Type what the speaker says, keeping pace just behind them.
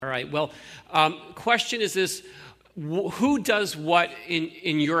right. Well, question is this: who does what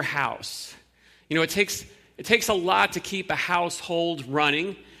in your house? You know, it takes a lot to keep a household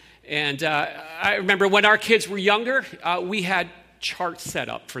running. And I remember when our kids were younger, we had charts set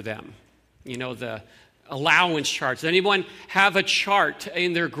up for them. You know, the allowance charts. Does anyone have a chart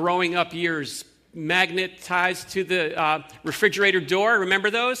in their growing up years magnetized to the refrigerator door? Remember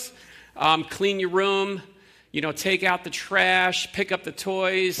those? Clean your room, you know, take out the trash, pick up the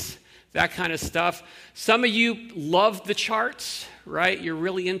toys, that kind of stuff. Some of you love the charts, right? You're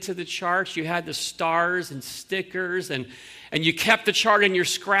really into the charts. You had the stars and stickers, and you kept the chart in your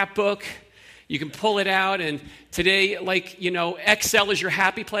scrapbook. You can pull it out, and today, like, you know, Excel is your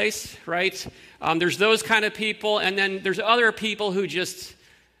happy place, right? There's those kind of people, and then there's other people who just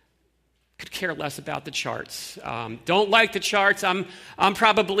could care less about the charts. Don't like the charts. I'm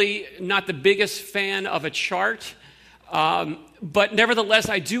probably not the biggest fan of a chart, but nevertheless,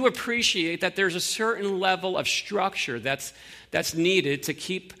 I do appreciate that there's a certain level of structure that's needed to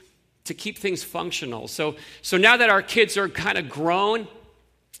keep things functional. So now that our kids are kind of grown,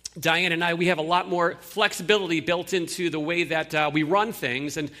 Diane and I, we have a lot more flexibility built into the way that we run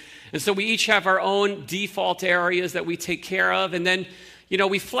things. And so we each have our own default areas that we take care of. And then, you know,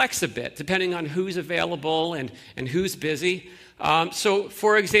 we flex a bit depending on who's available and who's busy. So,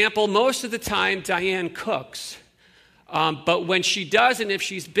 for example, most of the time Diane cooks. But when she doesn't, if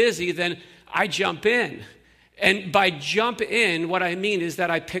she's busy, then I jump in. And by jump in, what I mean is that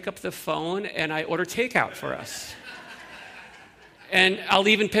I pick up the phone and I order takeout for us. And I'll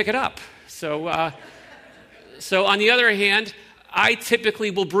even pick it up. So on the other hand, I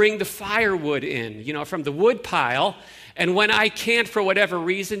typically will bring the firewood in, you know, from the wood pile. And when I can't, for whatever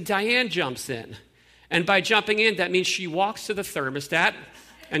reason, Diane jumps in. And by jumping in, that means she walks to the thermostat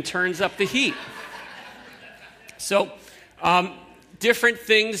and turns up the heat. So different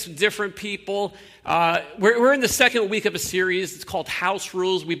things, different people. We're in the second week of a series. It's called House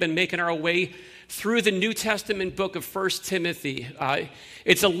Rules. We've been making our way through the New Testament book of 1 Timothy.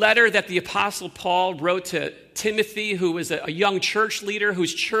 It's a letter that the Apostle Paul wrote to Timothy, who was a young church leader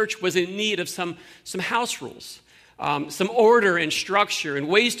whose church was in need of some house rules, some order and structure and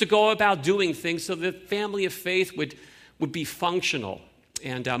ways to go about doing things so the family of faith would be functional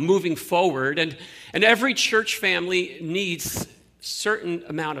and moving forward. And every church family needs certain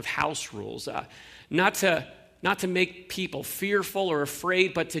amount of house rules, not to make people fearful or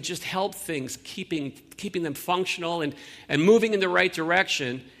afraid, but to just help things, keeping them functional and moving in the right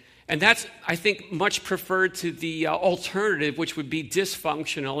direction. And that's, I think, much preferred to the alternative, which would be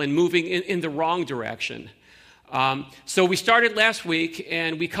dysfunctional and moving in the wrong direction. So we started last week,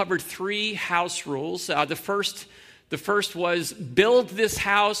 and we covered 3 house rules. The first was build this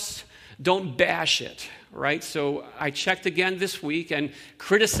house, don't bash it. Right? So I checked again this week, and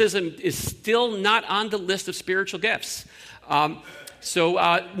criticism is still not on the list of spiritual gifts.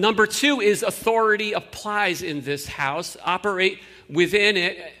 Number 2 is authority applies in this house. Operate within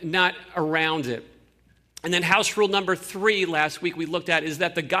it, not around it. And then house rule number 3 last week we looked at is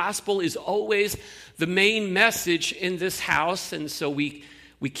that the gospel is always the main message in this house. And so we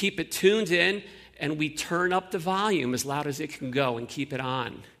keep it tuned in, and we turn up the volume as loud as it can go and keep it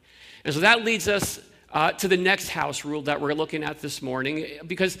on. And so that leads us to the next house rule that we're looking at this morning,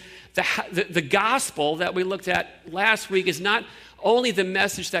 because the gospel that we looked at last week is not only the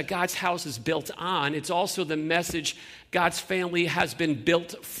message that God's house is built on, it's also the message God's family has been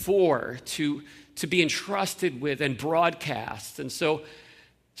built for, to be entrusted with and broadcast. And so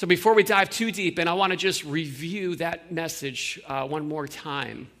before we dive too deep in, I want to just review that message one more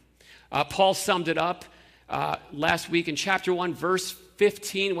time. Paul summed it up last week in chapter 1, verse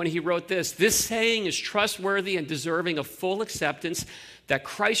 15, when he wrote this: "This saying is trustworthy and deserving of full acceptance, that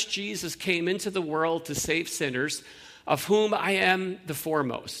Christ Jesus came into the world to save sinners, of whom I am the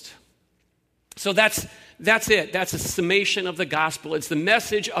foremost." So that's it. That's a summation of the gospel. It's the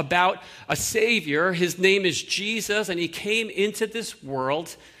message about a Savior. His name is Jesus, and he came into this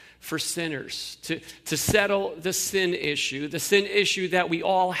world for sinners, to settle the sin issue that we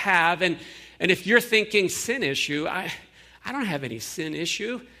all have. And if you're thinking sin issue, I don't have any sin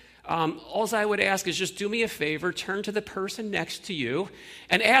issue. All I would ask is just do me a favor, turn to the person next to you,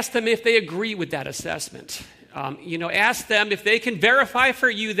 and ask them if they agree with that assessment. Ask them if they can verify for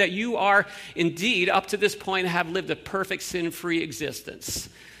you that you are indeed, up to this point, have lived a perfect sin-free existence.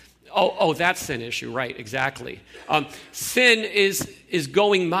 Oh, that's sin issue, right, exactly. Sin is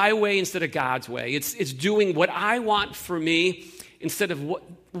going my way instead of God's way. It's doing what I want for me instead of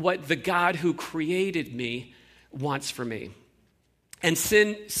what the God who created me wants for me. And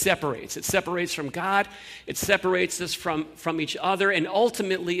sin separates. It separates from God. It separates us from each other. And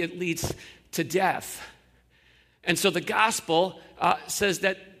ultimately, it leads to death. And so the gospel says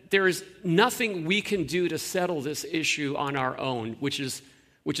that there is nothing we can do to settle this issue on our own, which is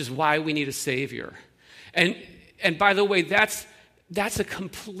why we need a Savior. And by the way, that's a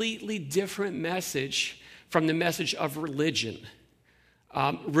completely different message from the message of religion.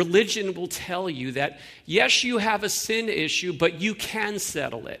 Religion will tell you that, yes, you have a sin issue, but you can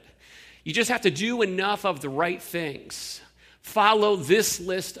settle it. You just have to do enough of the right things. Follow this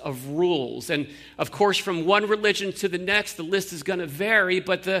list of rules. And of course, from one religion to the next, the list is going to vary,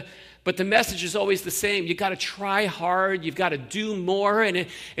 but the message is always the same. You've got to try hard. You've got to do more. And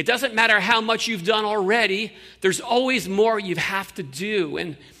it doesn't matter how much you've done already. There's always more you have to do.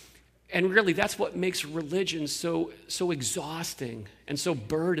 And really, that's what makes religion so exhausting and so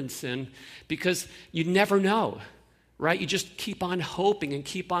burdensome, because you never know, right? You just keep on hoping and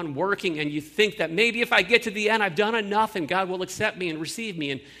keep on working, and you think that maybe if I get to the end, I've done enough, and God will accept me and receive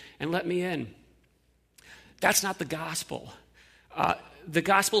me and let me in. That's not the gospel. The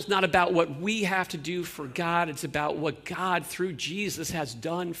gospel is not about what we have to do for God. It's about what God, through Jesus, has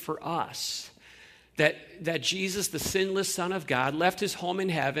done for us. That Jesus, the sinless Son of God, left his home in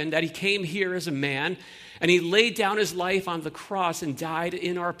heaven, that he came here as a man, and he laid down his life on the cross and died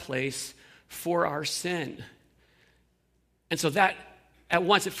in our place for our sin. And so that, at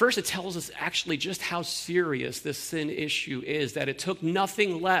first it tells us actually just how serious this sin issue is, that it took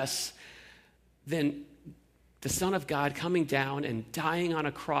nothing less than the Son of God coming down and dying on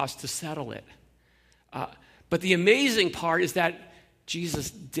a cross to settle it. But the amazing part is that Jesus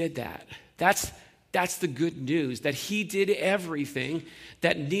did that. That's the good news, that he did everything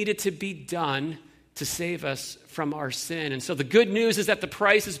that needed to be done to save us from our sin. And so the good news is that the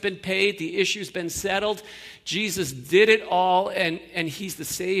price has been paid, the issue's been settled. Jesus did it all, and he's the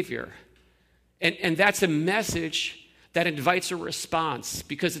Savior. And that's a message that invites a response,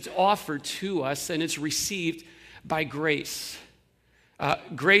 because it's offered to us and it's received by grace.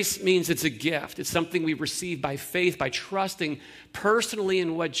 Grace means it's a gift. It's something we receive by faith, by trusting personally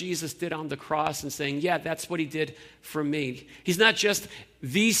in what Jesus did on the cross and saying, yeah, that's what he did for me. He's not just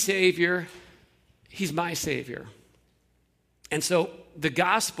the Savior, he's my Savior. And so the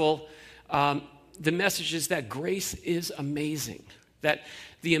gospel, the message is that grace is amazing, that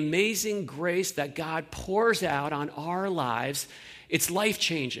the amazing grace that God pours out on our lives, it's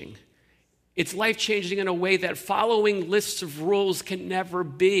life-changing. It's life-changing in a way that following lists of rules can never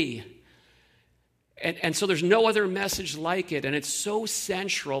be. And so there's no other message like it. And it's so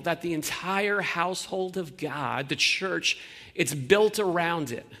central that the entire household of God, the church, it's built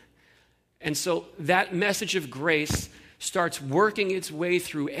around it. And so that message of grace starts working its way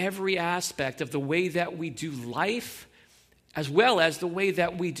through every aspect of the way that we do life, as well as the way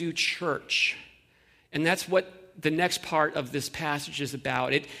that we do church. And that's what the next part of this passage is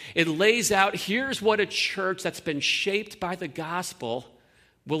about. It lays out, here's what a church that's been shaped by the gospel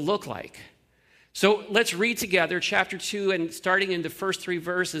will look like. So let's read together chapter 2, and starting in the first 3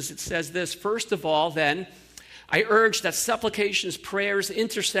 verses, it says this: First of all, then, I urge that supplications, prayers,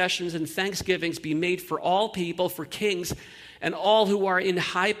 intercessions, and thanksgivings be made for all people, for kings, and all who are in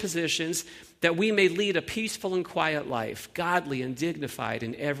high positions, that we may lead a peaceful and quiet life, godly and dignified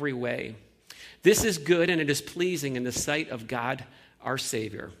in every way. This is good, and it is pleasing in the sight of God, our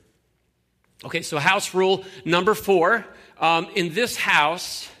Savior. Okay, so house rule number 4. In this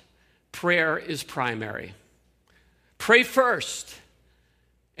house, prayer is primary. Pray first,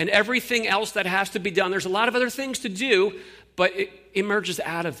 and everything else that has to be done. There's a lot of other things to do, but it emerges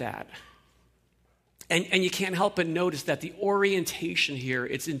out of that. And you can't help but notice that the orientation here,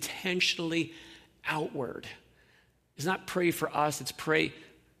 it's intentionally outward. It's not pray for us, it's pray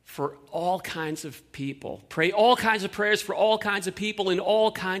for all kinds of people. Pray all kinds of prayers for all kinds of people in all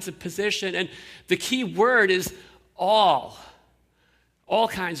kinds of position. And the key word is all. All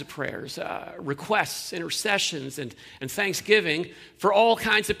kinds of prayers, requests, intercessions, and thanksgiving for all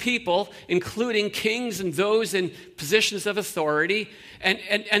kinds of people, including kings and those in positions of authority.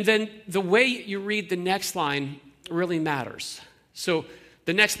 And then the way you read the next line really matters. So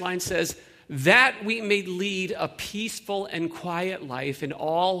the next line says, that we may lead a peaceful and quiet life in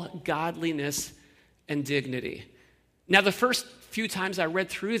all godliness and dignity. Now, the first few times I read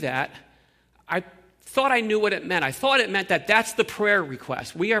through that, I thought I knew what it meant. I thought it meant that that's the prayer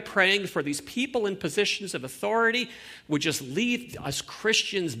request. We are praying for these people in positions of authority. Would just leave us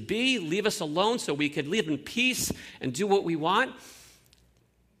Christians be, leave us alone so we could live in peace and do what we want.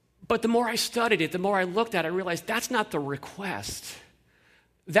 But the more I studied it, the more I looked at it, I realized that's not the request.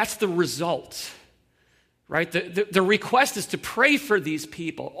 That's the result, right? The request is to pray for these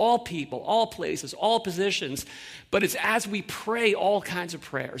people, all places, all positions. But it's as we pray all kinds of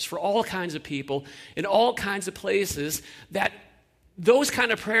prayers for all kinds of people in all kinds of places that those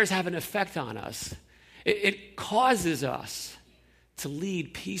kind of prayers have an effect on us. It causes us to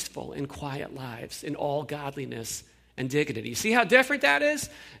lead peaceful and quiet lives in all godliness and dignity. See how different that is?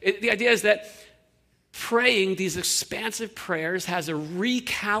 The idea is that praying these expansive prayers has a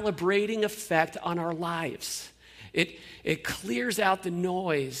recalibrating effect on our lives. It clears out the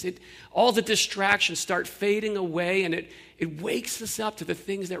noise. All the distractions start fading away, and it wakes us up to the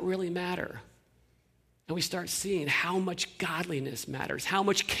things that really matter. And we start seeing how much godliness matters, how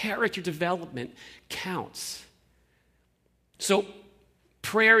much character development counts. So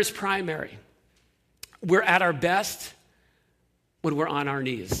prayer is primary. We're at our best when we're on our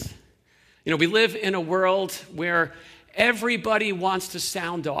knees. We live in a world where everybody wants to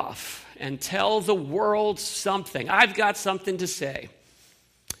sound off and tell the world something. I've got something to say.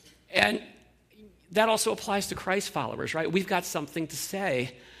 And that also applies to Christ followers, right? We've got something to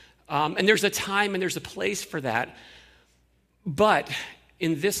say. And there's a time and there's a place for that. But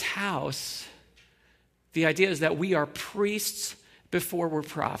in this house, the idea is that we are priests before we're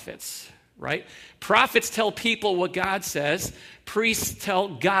prophets, right? Prophets tell people what God says. Priests tell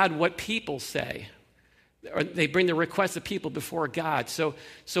God what people say. Or they bring the requests of people before God. So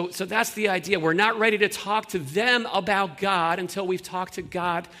that's the idea. We're not ready to talk to them about God until we've talked to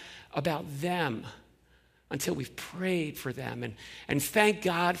God about them, until we've prayed for them and thanked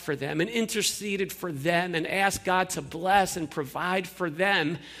God for them and interceded for them and asked God to bless and provide for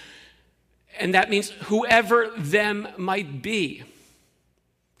them. And that means whoever them might be.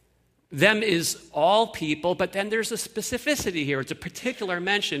 Them is all people, but then there's a specificity here. It's a particular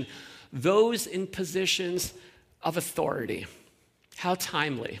mention. Those in positions of authority. How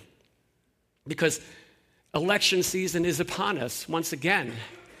timely. Because election season is upon us once again.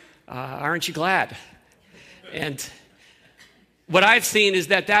 Aren't you glad? And what I've seen is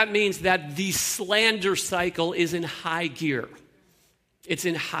that means that the slander cycle is in high gear. It's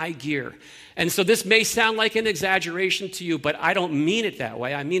in high gear. And so this may sound like an exaggeration to you, but I don't mean it that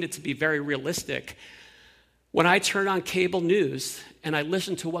way. I mean it to be very realistic. When I turn on cable news and I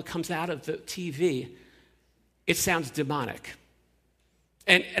listen to what comes out of the TV, it sounds demonic.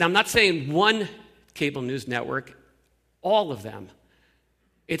 And I'm not saying one cable news network, all of them.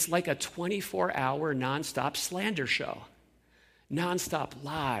 It's like a 24-hour nonstop slander show. Nonstop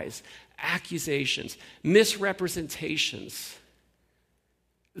lies, accusations, misrepresentations.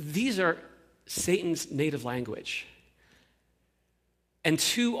 These are Satan's native language. And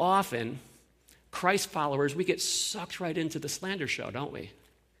too often, Christ followers, we get sucked right into the slander show, don't we?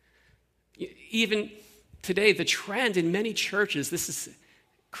 Even today, the trend in many churches, this is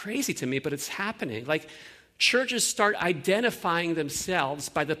crazy to me, but it's happening. Like, churches start identifying themselves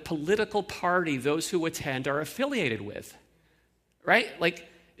by the political party those who attend are affiliated with, right? Like,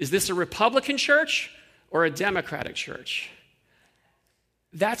 is this a Republican church or a Democratic church?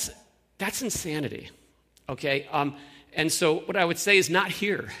 That's insanity, okay? And so what I would say is not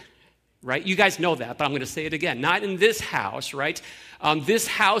here, right? You guys know that, but I'm going to say it again. Not in this house, right? This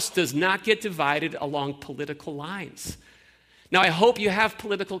house does not get divided along political lines. Now, I hope you have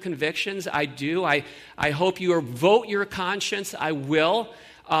political convictions. I do. I hope you vote your conscience. I will.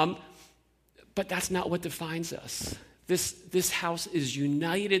 But that's not what defines us. This house is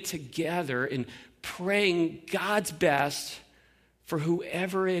united together in praying God's best for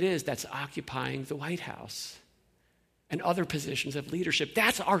whoever it is that's occupying the White House and other positions of leadership.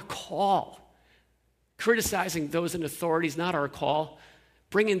 That's our call. Criticizing those in authority is not our call.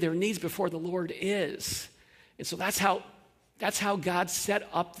 Bringing their needs before the Lord is. And so that's how God set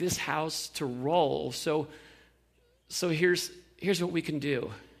up this house to roll. So here's what we can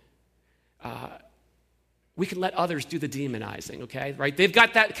do. We can let others do the demonizing, okay? Right? They've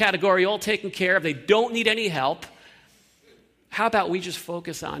got that category all taken care of. They don't need any help. How about we just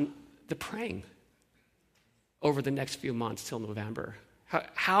focus on the praying over the next few months till November?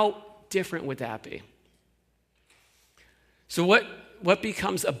 How different would that be? So what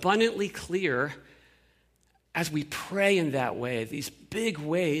becomes abundantly clear as we pray in that way, these big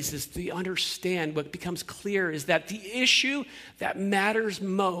ways, is to understand what becomes clear is that the issue that matters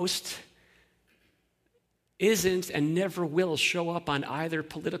most isn't and never will show up on either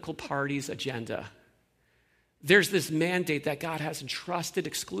political party's agenda. There's this mandate that God has entrusted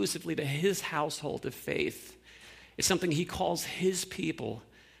exclusively to his household of faith. It's something he calls his people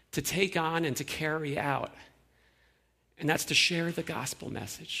to take on and to carry out. And that's to share the gospel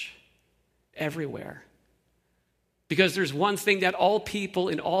message everywhere. Because there's one thing that all people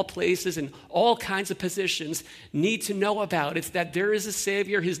in all places and all kinds of positions need to know about. It's that there is a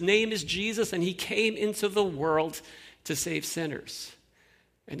Savior. His name is Jesus, and he came into the world to save sinners.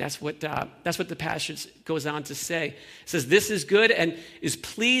 And that's what the passage goes on to say. It says, this is good and is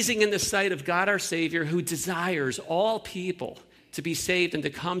pleasing in the sight of God our Savior, who desires all people to be saved and to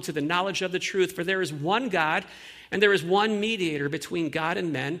come to the knowledge of the truth. For there is one God, and there is one mediator between God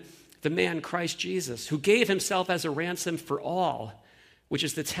and men, the man Christ Jesus, who gave himself as a ransom for all, which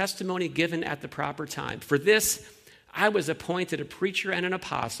is the testimony given at the proper time. For this, I was appointed a preacher and an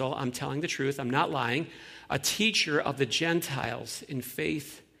apostle. I'm telling the truth, I'm not lying. A teacher of the Gentiles in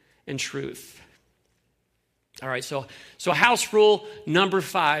faith and truth. All right, so house rule number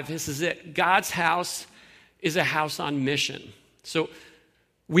 5, this is it. God's house is a house on mission. So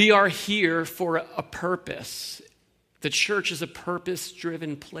we are here for a purpose. The church is a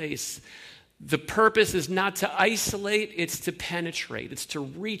purpose-driven place. The purpose is not to isolate, it's to penetrate. It's to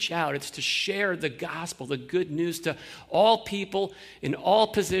reach out. It's to share the gospel, the good news to all people in all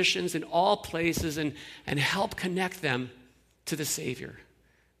positions, in all places, and help connect them to the Savior,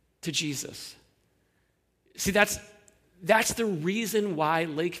 to Jesus. See, that's the reason why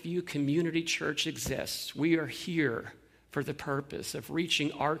Lakeview Community Church exists. We are here for the purpose of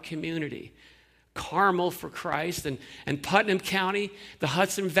reaching our community. Carmel for Christ, and Putnam County, the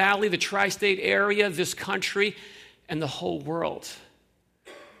Hudson Valley, the tri-state area, this country, and the whole world.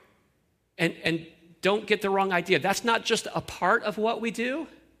 And don't get the wrong idea. That's not just a part of what we do.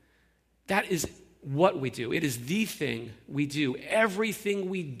 That is what we do. It is the thing we do. Everything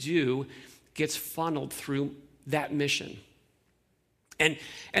we do gets funneled through that mission. And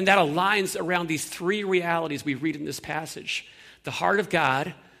that aligns around these 3 realities we read in this passage: the heart of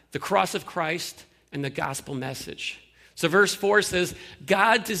God, the cross of Christ, and the gospel message. So verse 4 says,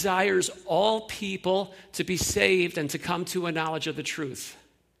 God desires all people to be saved and to come to a knowledge of the truth.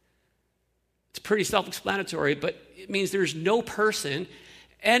 It's pretty self-explanatory, but it means there's no person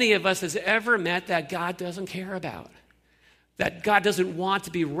any of us has ever met that God doesn't care about, that God doesn't want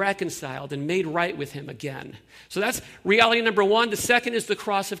to be reconciled and made right with him again. So that's reality number 1. The second is the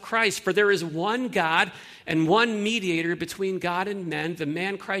cross of Christ. For there is one God and one mediator between God and men, the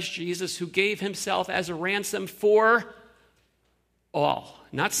man Christ Jesus, who gave himself as a ransom for all.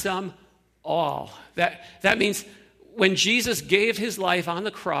 Not some, all. That means when Jesus gave his life on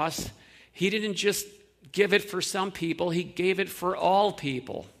the cross, he didn't just give it for some people, he gave it for all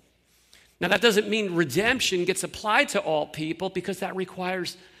people. Now, that doesn't mean redemption gets applied to all people, because that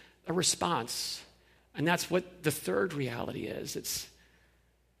requires a response. And that's what the third reality is.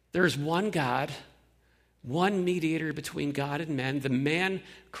 There's one God, one mediator between God and men, the man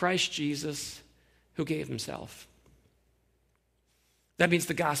Christ Jesus, who gave himself. That means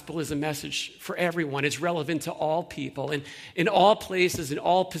the gospel is a message for everyone. It's relevant to all people and in all places, in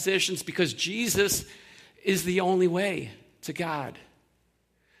all positions, because Jesus is the only way to God.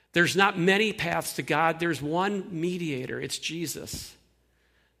 There's not many paths to God. There's one mediator. It's Jesus.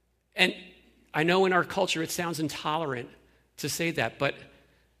 And I know in our culture it sounds intolerant to say that, but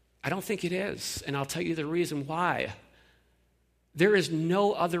I don't think it is. And I'll tell you the reason why. There is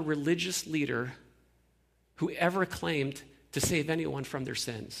no other religious leader who ever claimed to save anyone from their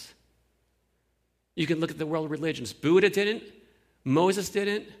sins. You can look at the world religions. Buddha didn't. Moses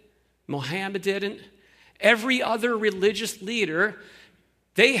didn't. Muhammad didn't. Every other religious leader,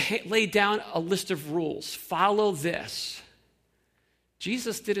 they laid down a list of rules. Follow this.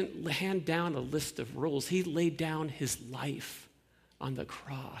 Jesus didn't hand down a list of rules. He laid down his life on the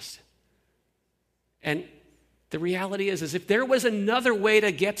cross. And the reality is if there was another way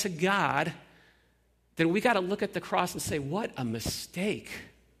to get to God, then we got to look at the cross and say, what a mistake.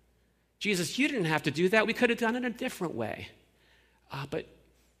 Jesus, you didn't have to do that. We could have done it a different way. But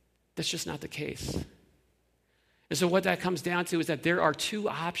that's just not the case. And so what that comes down to is that there are 2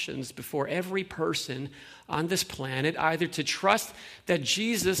 options before every person on this planet: either to trust that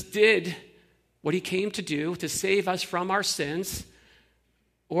Jesus did what he came to do to save us from our sins,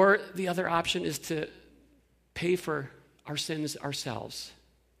 or the other option is to pay for our sins ourselves.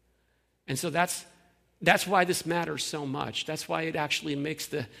 And so that's why this matters so much. That's why it actually makes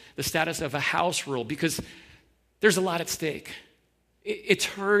the status of a house rule, because there's a lot at stake.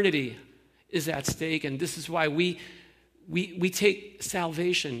 Eternity is at stake, and this is why we take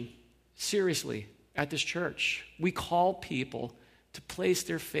salvation seriously at this church. We call people to place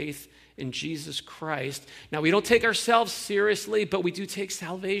their faith in Jesus Christ. Now, we don't take ourselves seriously, but we do take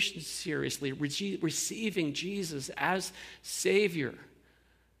salvation seriously, receiving Jesus as Savior.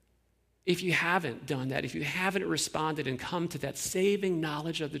 If you haven't done that, if you haven't responded and come to that saving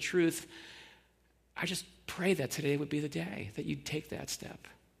knowledge of the truth, I just pray that today would be the day that you'd take that step.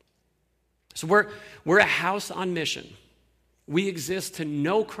 So we're a house on mission. We exist to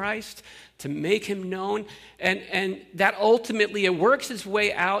know Christ, to make him known, and that ultimately it works its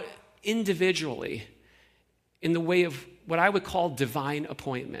way out individually in the way of what I would call divine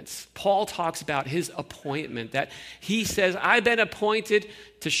appointments. Paul talks about his appointment, that he says, I've been appointed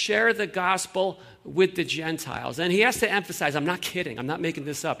to share the gospel with the Gentiles. And he has to emphasize, I'm not kidding, I'm not making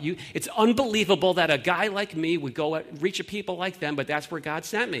this up. It's unbelievable that a guy like me would go reach a people like them, but that's where God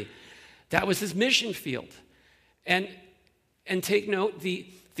sent me. That was his mission field. And take note, the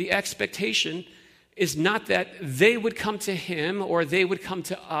expectation is not that they would come to him or they would come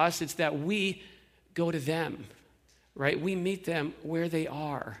to us. It's that we go to them, right? We meet them where they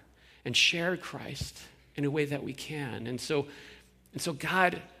are and share Christ in a way that we can. And so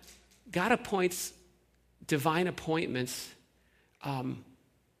God appoints divine appointments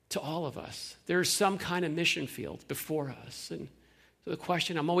to all of us. There's some kind of mission field before us. And so the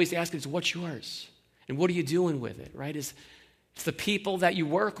question I'm always asking is, what's yours? And what are you doing with it, right? It's the people that you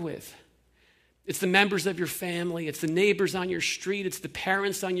work with. It's the members of your family. It's the neighbors on your street. It's the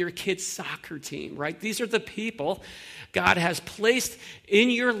parents on your kids' soccer team, right? These are the people God has placed in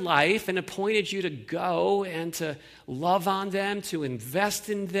your life and appointed you to go and to love on them, to invest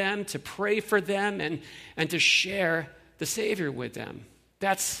in them, to pray for them, and to share the Savior with them.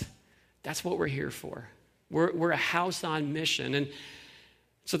 That's what we're here for. We're a house on mission. And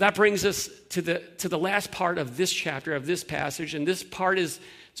so that brings us to the last part of this chapter, of this passage. And this part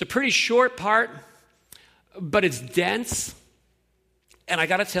it's a pretty short part, but it's dense. And I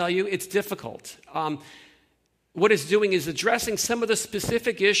got to tell you, it's difficult. What it's doing is addressing some of the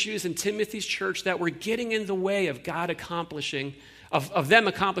specific issues in Timothy's church that were getting in the way of God accomplishing, of them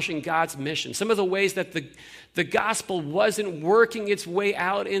accomplishing God's mission. Some of the ways that the gospel wasn't working its way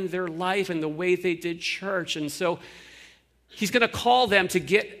out in their life and the way they did church. And so he's going to call them to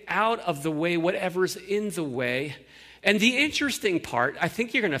get out of the way, whatever's in the way. And the interesting part, I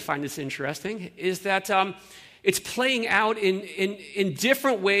think you're going to find this interesting, is that it's playing out in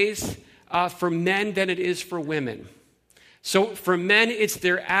different ways for men than it is for women. So for men, it's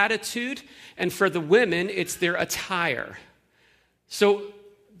their attitude, and for the women, it's their attire. So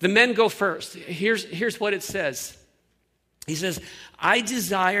the men go first. Here's what it says. He says, I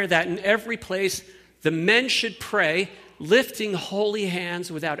desire that in every place the men should pray, lifting holy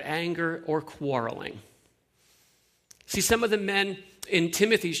hands without anger or quarreling. See, some of the men in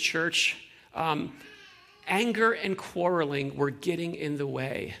Timothy's church, anger and quarreling were getting in the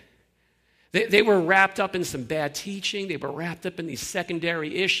way. They were wrapped up in some bad teaching. They were wrapped up in these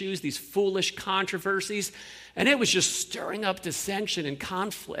secondary issues, these foolish controversies, and it was just stirring up dissension and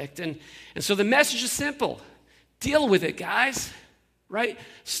conflict. And so the message is simple. Deal with it, guys, right?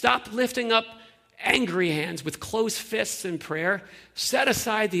 Stop lifting up angry hands with closed fists in prayer. Set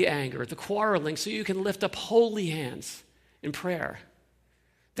aside the anger, the quarreling, so you can lift up holy hands in prayer.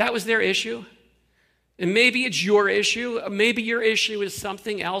 That was their issue. And maybe it's your issue. Maybe your issue is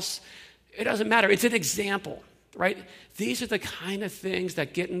something else. It doesn't matter. It's an example, right? These are the kind of things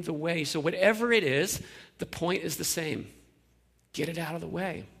that get in the way. So whatever it is, the point is the same. Get it out of the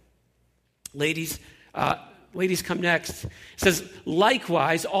way. Ladies come next. It says,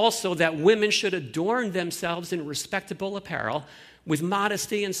 likewise, also that women should adorn themselves in respectable apparel with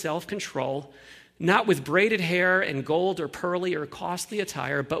modesty and self-control, not with braided hair and gold or pearly or costly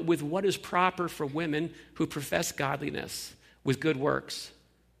attire, but with what is proper for women who profess godliness, with good works.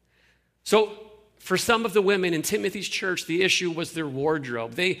 So for some of the women in Timothy's church, the issue was their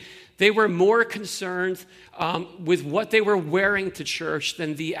wardrobe. They were more concerned with what they were wearing to church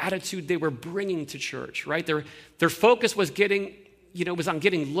than the attitude they were bringing to church, right? Their focus was on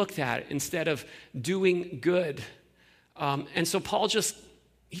getting looked at instead of doing good. And so Paul just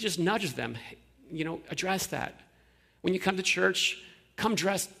nudges them, address that. When you come to church, come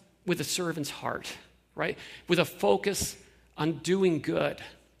dressed with a servant's heart, right? With a focus on doing good.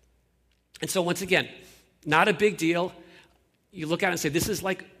 And so once again, not a big deal. You look at it and say, this is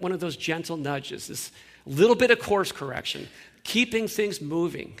like one of those gentle nudges, this little bit of course correction, keeping things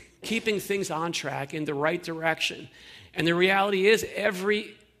moving, keeping things on track in the right direction. And the reality is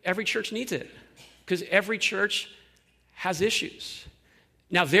every church needs it, because every church has issues.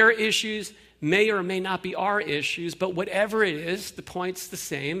 Now, their issues may or may not be our issues, but whatever it is, the point's the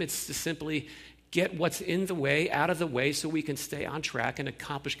same. It's to simply get what's in the way out of the way so we can stay on track and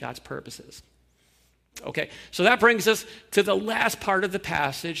accomplish God's purposes. Okay, so that brings us to the last part of the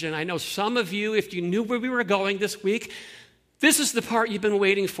passage, and I know some of you, if you knew where we were going this week, this is the part you've been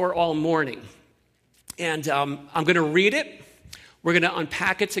waiting for all morning. And I'm going to read it. We're going to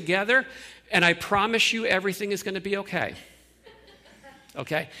unpack it together, and I promise you everything is going to be okay.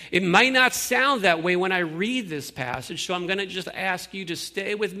 Okay? It might not sound that way when I read this passage, so I'm going to just ask you to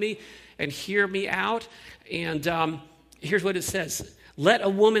stay with me and hear me out. And here's what it says. Let a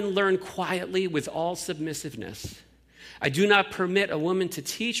woman learn quietly with all submissiveness. I do not permit a woman to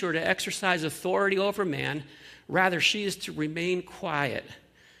teach or to exercise authority over man. Rather, she is to remain quiet.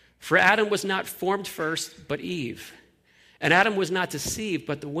 For Adam was not formed first, but Eve. And Adam was not deceived,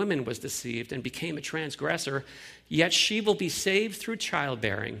 but the woman was deceived and became a transgressor. Yet she will be saved through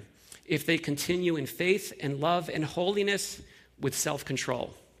childbearing if they continue in faith and love and holiness with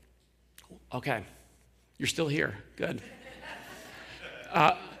self-control. Okay, you're still here. Good.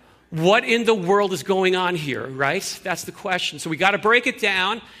 What in the world is going on here, right? That's the question. So we got to break it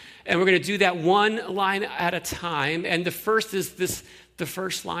down, and we're going to do that one line at a time. And the first is this, the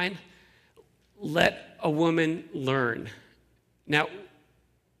first line, let a woman learn. Now,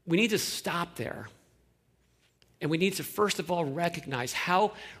 we need to stop there. And we need to, first of all, recognize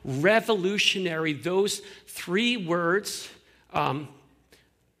how revolutionary those three words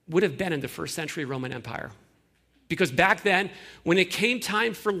would have been in the first century Roman Empire. Because back then, when it came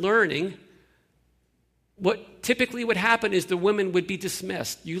time for learning, what typically would happen is the women would be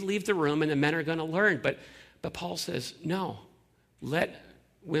dismissed. You leave the room and the men are going to learn. But Paul says, no, let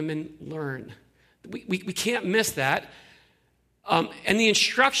women learn. We can't miss that. And the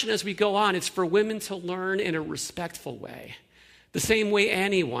instruction as we go on is for women to learn in a respectful way. The same way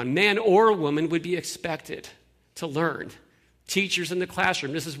anyone, man or woman, would be expected to learn. Teachers in the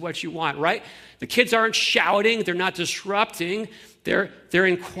classroom, this is what you want, right? The kids aren't shouting, they're not disrupting, they're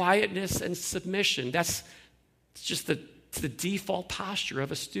in quietness and submission. That's just the default posture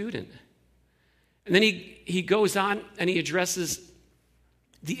of a student. And then he goes on and he addresses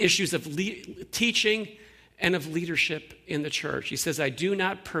the issues of teaching and of leadership in the church. He says, I do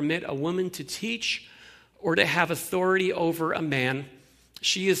not permit a woman to teach or to have authority over a man.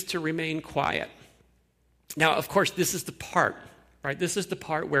 She is to remain quiet. Now, of course, this is the part, right? This is the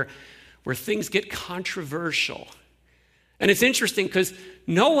part where things get controversial. And it's interesting because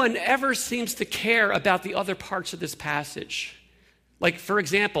no one ever seems to care about the other parts of this passage. Like, for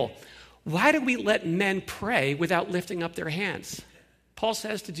example, why do we let men pray without lifting up their hands? Paul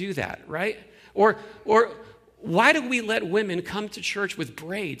says to do that, right? Or why do we let women come to church with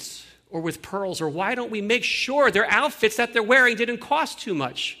braids or with pearls? Or why don't we make sure their outfits that they're wearing didn't cost too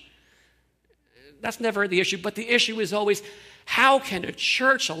much? That's never the issue, but the issue is always, how can a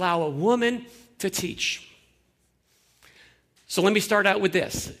church allow a woman to teach? So let me start out with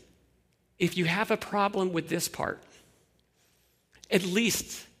this. If you have a problem with this part, at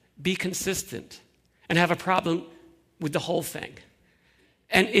least be consistent and have a problem with the whole thing.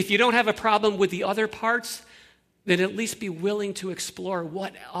 And if you don't have a problem with the other parts, then at least be willing to explore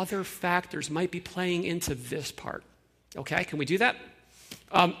what other factors might be playing into this part. Okay, can we do that?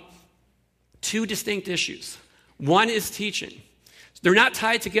 Two distinct issues. One is teaching. They're not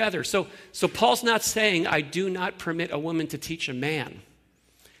tied together. So Paul's not saying, I do not permit a woman to teach a man.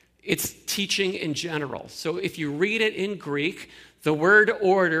 It's teaching in general. So if you read it in Greek, the word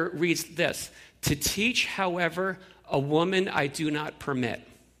order reads this: to teach, however, a woman I do not permit.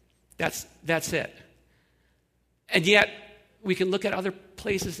 That's it. And yet, we can look at other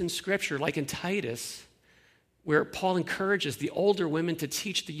places in Scripture, like in Titus, where Paul encourages the older women to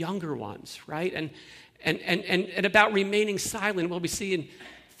teach the younger ones, right? And about remaining silent, well, we see in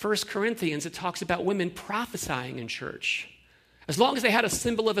 1 Corinthians, it talks about women prophesying in church. As long as they had a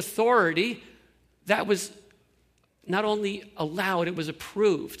symbol of authority, that was not only allowed, it was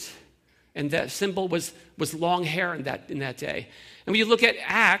approved. And that symbol was long hair in that day. And when you look at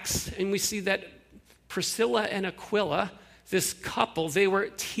Acts, and we see that Priscilla and Aquila, this couple, they were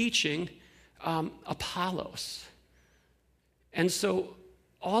teaching Apollos. And so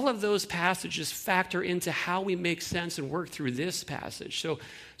all of those passages factor into how we make sense and work through this passage.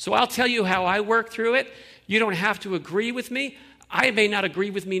 So I'll tell you how I work through it. You don't have to agree with me. I may not agree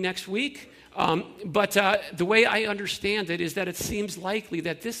with me next week. But the way I understand it is that it seems likely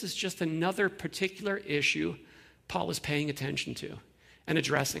that this is just another particular issue Paul is paying attention to and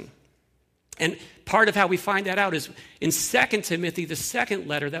addressing. And part of how we find that out is in 2 Timothy, the second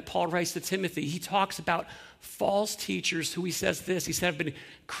letter that Paul writes to Timothy, he talks about false teachers who he says this. He said, have been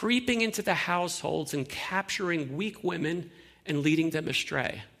creeping into the households and capturing weak women and leading them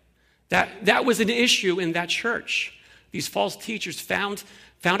astray. That was an issue in that church. These false teachers found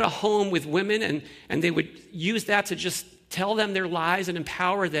a home with women, and they would use that to just tell them their lies and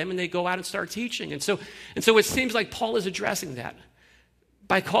empower them, and they go out and start teaching. And so it seems like Paul is addressing that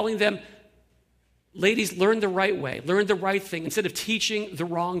by calling them ladies, learn the right way, learn the right thing instead of teaching the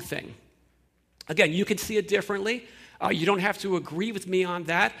wrong thing. Again, you can see it differently. You don't have to agree with me on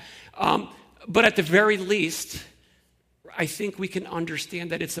that. But at the very least, I think we can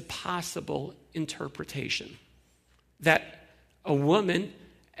understand that it's a possible interpretation. That a woman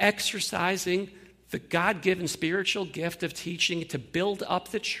exercising the God-given spiritual gift of teaching to build up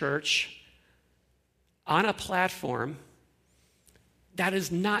the church on a platform, that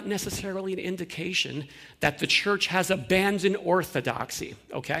is not necessarily an indication that the church has abandoned orthodoxy,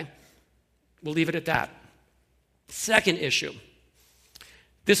 okay? We'll leave it at that. Second issue.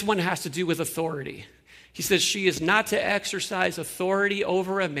 This one has to do with authority. He says she is not to exercise authority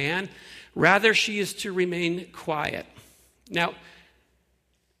over a man. Rather, she is to remain quiet. Now,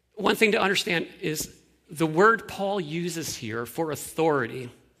 one thing to understand is the word Paul uses here for authority.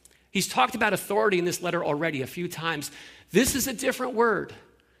 He's talked about authority in this letter already a few times. This is a different word.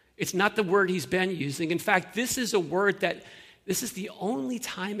 It's not the word he's been using. In fact, this is a word that, this is the only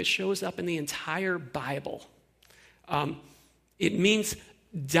time it shows up in the entire Bible. It means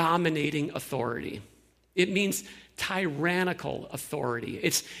dominating authority. It means tyrannical authority.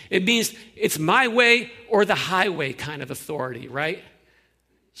 It means it's my way or the highway kind of authority, right?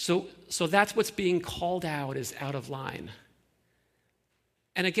 So that's what's being called out as out of line.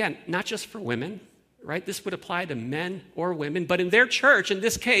 And again, not just for women, right? This would apply to men or women, but in their church, in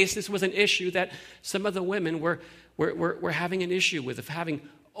this case, this was an issue that some of the women were having an issue with, of having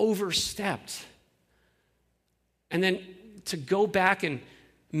overstepped. And then to go back and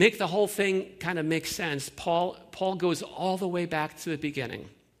make the whole thing kind of make sense, Paul goes all the way back to the beginning,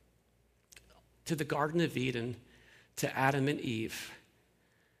 to the Garden of Eden, to Adam and Eve.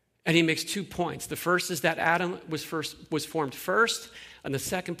 And he makes 2 points. The first is that Adam was formed first, and the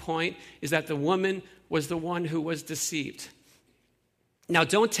second point is that the woman was the one who was deceived. Now,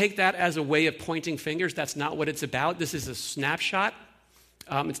 don't take that as a way of pointing fingers. That's not what it's about. This is a snapshot.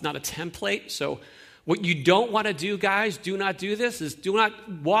 It's not a template. So what you don't want to do, guys, do not do this, is do not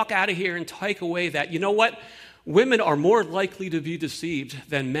walk out of here and take away that, you know what? Women are more likely to be deceived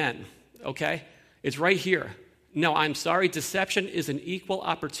than men, okay? It's right here. No, I'm sorry. Deception is an equal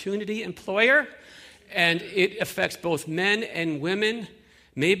opportunity employer, and it affects both men and women,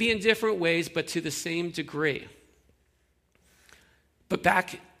 maybe in different ways, but to the same degree. But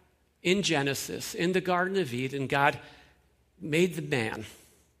back in Genesis, in the Garden of Eden, God made the man.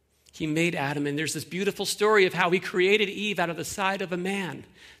 He made Adam, and there's this beautiful story of how he created Eve out of the side of a man,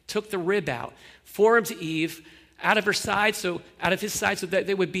 took the rib out, formed Eve out of her side, so out of his side, so that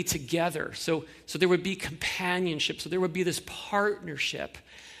they would be together. So there would be companionship. So there would be this partnership.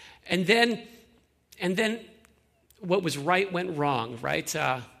 And then what was right went wrong, right?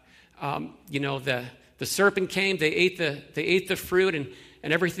 The serpent came. They ate the fruit, and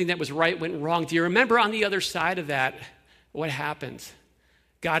everything that was right went wrong. Do you remember on the other side of that what happened?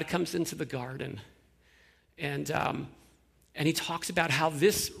 God comes into the garden, and he talks about how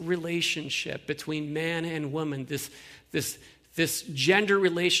this relationship between man and woman, this gender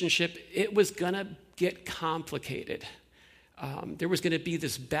relationship, it was going to get complicated. There was going to be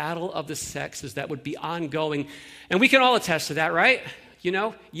this battle of the sexes that would be ongoing. And we can all attest to that, right? You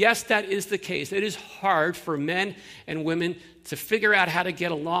know, yes, that is the case. It is hard for men and women to figure out how to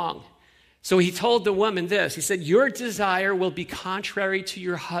get along. So he told the woman this. He said, your desire will be contrary to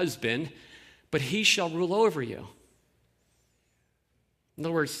your husband, but he shall rule over you. In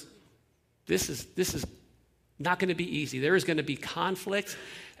other words, this is not going to be easy. There is going to be conflict,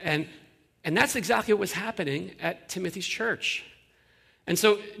 and that's exactly what was happening at Timothy's church. And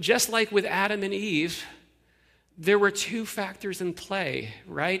so just like with Adam and Eve, there were 2 factors in play,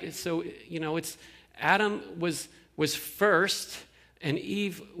 right? So, it's Adam was first, and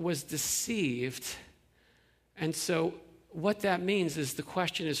Eve was deceived. And so what that means is the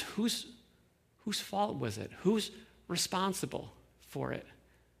question is, whose fault was it? Who's responsible for it?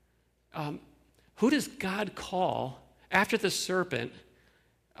 Who does God call after the serpent?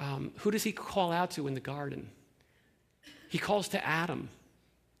 Who does he call out to in the garden? He calls to Adam.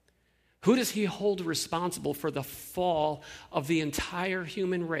 Who does he hold responsible for the fall of the entire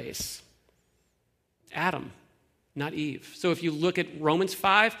human race? Adam, not Eve. So if you look at Romans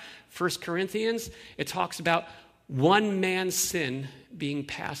 5, 1 Corinthians, it talks about one man's sin being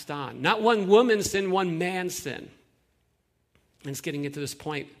passed on. Not one woman's sin, one man's sin. And it's getting into this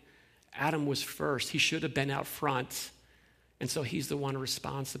point. Adam was first. He should have been out front. And so he's the one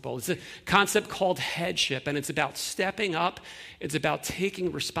responsible. It's a concept called headship, and it's about stepping up. It's about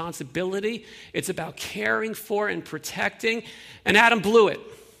taking responsibility. It's about caring for and protecting. And Adam blew it,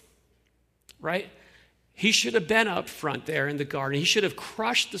 right? He should have been up front there in the garden. He should have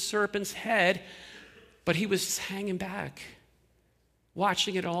crushed the serpent's head, But he was hanging back,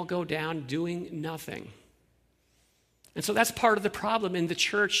 watching it all go down, doing nothing. And so that's part of the problem in the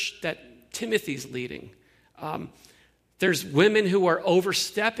church that Timothy's leading. There's women who are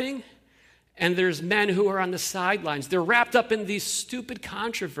overstepping, and there's men who are on the sidelines. They're wrapped up in these stupid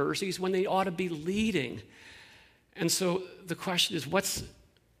controversies when they ought to be leading. And so the question is, what's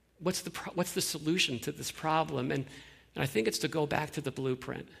the solution to this problem? And I think it's to go back to the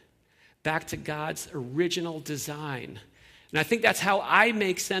blueprint, back to God's original design. And I think that's how I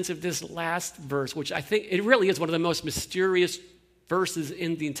make sense of this last verse, which I think it really is one of the most mysterious verses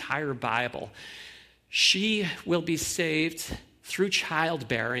in the entire Bible. She will be saved through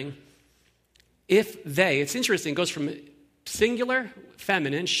childbearing if they, it's interesting, it goes from singular,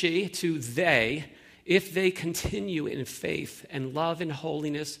 feminine, she, to they, if they continue in faith and love and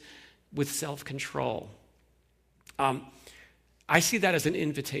holiness with self-control. I see that as an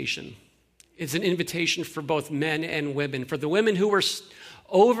invitation. It's an invitation for both men and women, for the women who were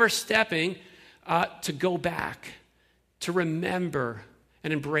overstepping to go back, to remember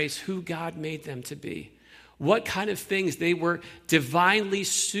and embrace who God made them to be, what kind of things they were divinely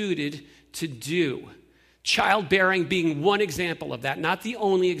suited to do. Childbearing being one example of that, not the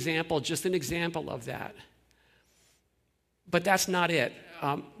only example, just an example of that. But that's not it.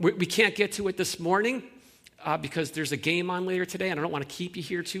 We can't get to it this morning because there's a game on later today, and I don't want to keep you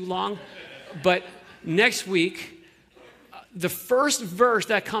here too long. But next week, the first verse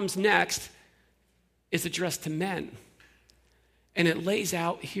that comes next is addressed to men. And it lays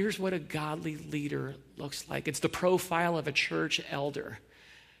out, here's what a godly leader looks like. It's the profile of a church elder.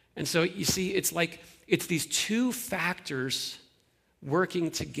 And so you see, it's these two factors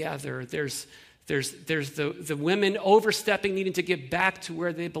working together. There's the women overstepping, needing to get back to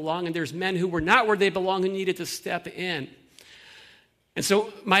where they belong, and there's men who were not where they belong who needed to step in. And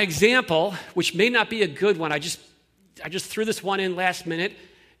so my example, which may not be a good one, I just threw this one in last minute,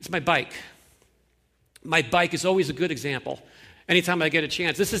 is my bike. My bike is always a good example. Anytime I get a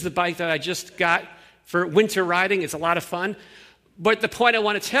chance. This is the bike that I just got for winter riding. It's a lot of fun. But the point I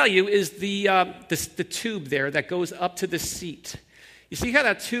want to tell you is the tube there that goes up to the seat. You see how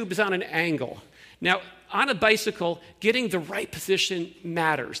that tube is on an angle. Now, on a bicycle, getting the right position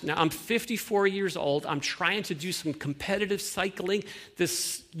matters. Now, I'm 54 years old. I'm trying to do some competitive cycling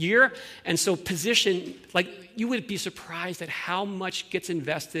this year. And so position, you would be surprised at how much gets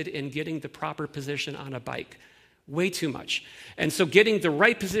invested in getting the proper position on a bike. Way too much. And so getting the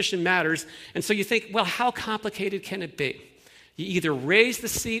right position matters. And so you think, well, how complicated can it be? You either raise the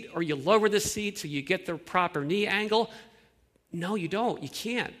seat or you lower the seat so you get the proper knee angle. No, you don't. You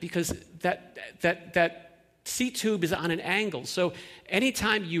can't, because that seat tube is on an angle. So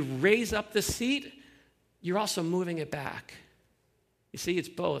anytime you raise up the seat, you're also moving it back. You see, it's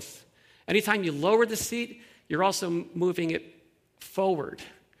both. Anytime you lower the seat, you're also moving it forward.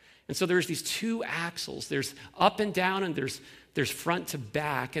 And so there's these two axles. There's up and down, and there's front to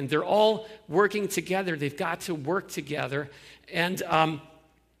back, and they're all working together. They've got to work together. And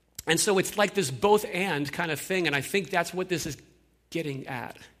so it's like this both and kind of thing, and I think that's what this is getting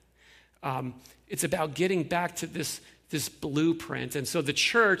at. It's about getting back to this blueprint. And so the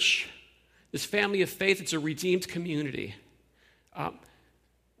church, this family of faith, it's a redeemed community.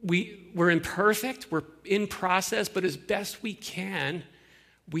 We're imperfect, we're in process, but as best we can,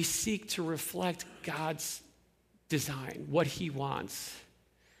 we seek to reflect God's design, what he wants.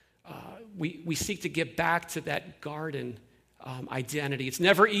 We seek to get back to that garden identity. It's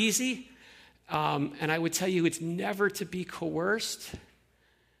never easy, and I would tell you it's never to be coerced.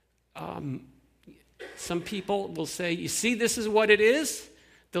 Some people will say, you see, this is what it is.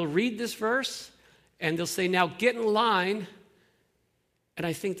 They'll read this verse, and they'll say, now get in line. And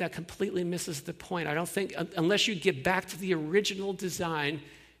I think that completely misses the point. I don't think, unless you get back to the original design,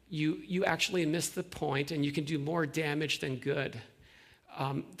 you actually miss the point, and you can do more damage than good.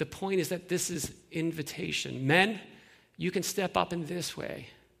 The point is that this is invitation. Men, you can step up in this way.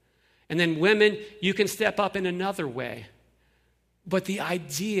 And then women, you can step up in another way. But the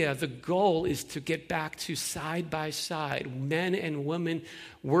idea, the goal is to get back to side by side, men and women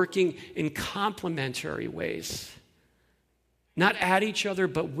working in complementary ways. Not at each other,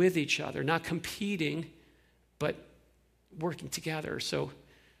 but with each other. Not competing, but working together. So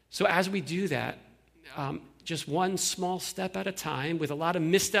as we do that, just one small step at a time, with a lot of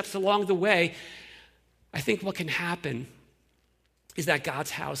missteps along the way, I think what can happen is that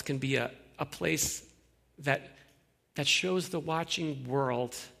God's house can be a place that shows the watching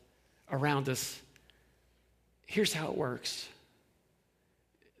world around us, here's how it works.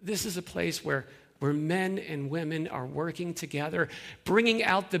 This is a place where where men and women are working together, bringing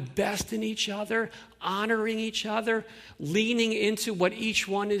out the best in each other, honoring each other, leaning into what each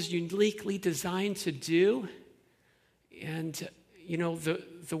one is uniquely designed to do. And,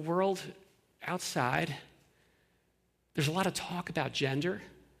 the world outside, there's a lot of talk about gender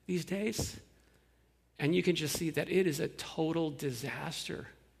these days. And you can just see that it is a total disaster,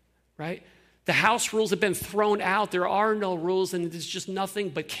 right? The house rules have been thrown out. There are no rules, and it's just nothing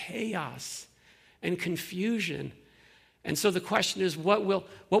but chaos and confusion. And so the question is, what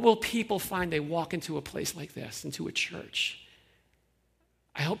will people find they walk into a place like this, into a church?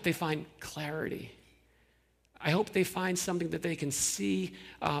 I hope they find clarity. I hope they find something that they can see,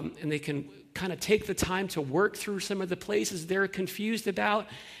 and they can kind of take the time to work through some of the places they're confused about,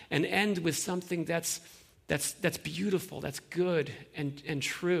 and end with something that's beautiful, that's good and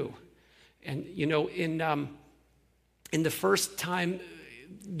true. And in the first time,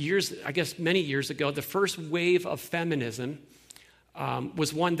 many years ago, the first wave of feminism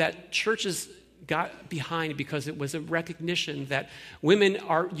was one that churches got behind because it was a recognition that women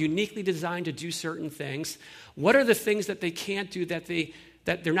are uniquely designed to do certain things. What are the things that they can't do that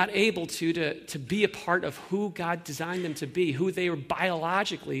they're not able to be a part of who God designed them to be, who they were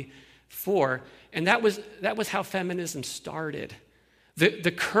biologically for? And that was how feminism started.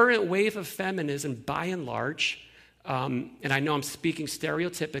 The current wave of feminism, by and large, and I know I'm speaking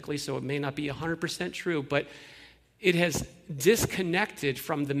stereotypically, so it may not be 100% true, but it has disconnected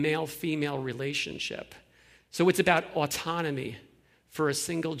from the male-female relationship. So it's about autonomy for a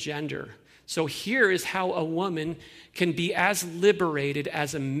single gender. So here is how a woman can be as liberated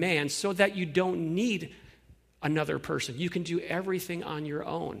as a man so that you don't need another person. You can do everything on your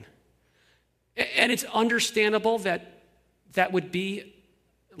own. And it's understandable that would be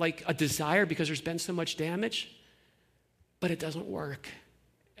like a desire because there's been so much damage, but it doesn't work.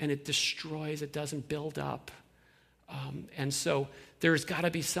 And it destroys, it doesn't build up. And so there's got to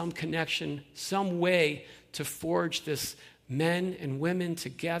be some connection, some way to forge this men and women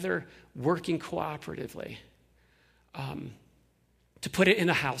together working cooperatively. To put it in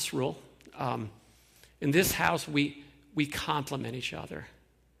a house rule, in this house we complement each other.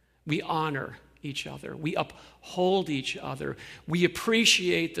 We honor each other. We uphold each other. We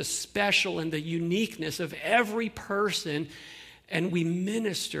appreciate the special and the uniqueness of every person, and we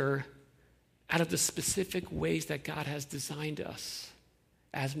minister out of the specific ways that God has designed us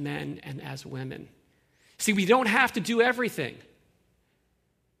as men and as women. See, we don't have to do everything.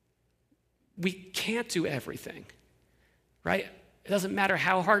 We can't do everything, right? It doesn't matter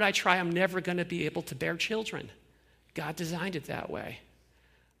how hard I try, I'm never going to be able to bear children. God designed it that way.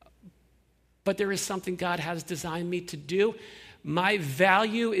 But there is something God has designed me to do. My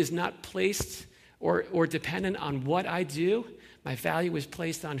value is not placed or dependent on what I do. My value is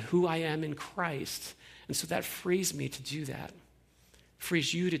placed on who I am in Christ. And so that frees me to do that. It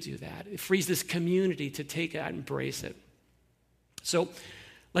frees you to do that. It frees this community to take that and embrace it. So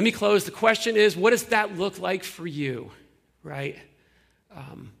let me close. The question is, what does that look like for you, right?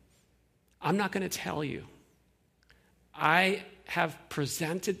 I'm not going to tell you. I have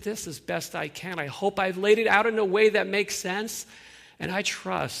presented this as best I can. I hope I've laid it out in a way that makes sense. And I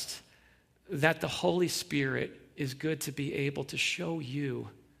trust that the Holy Spirit is good to be able to show you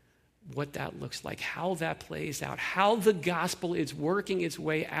what that looks like, how that plays out, how the gospel is working its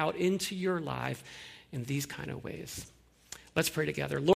way out into your life in these kind of ways. Let's pray together. Lord,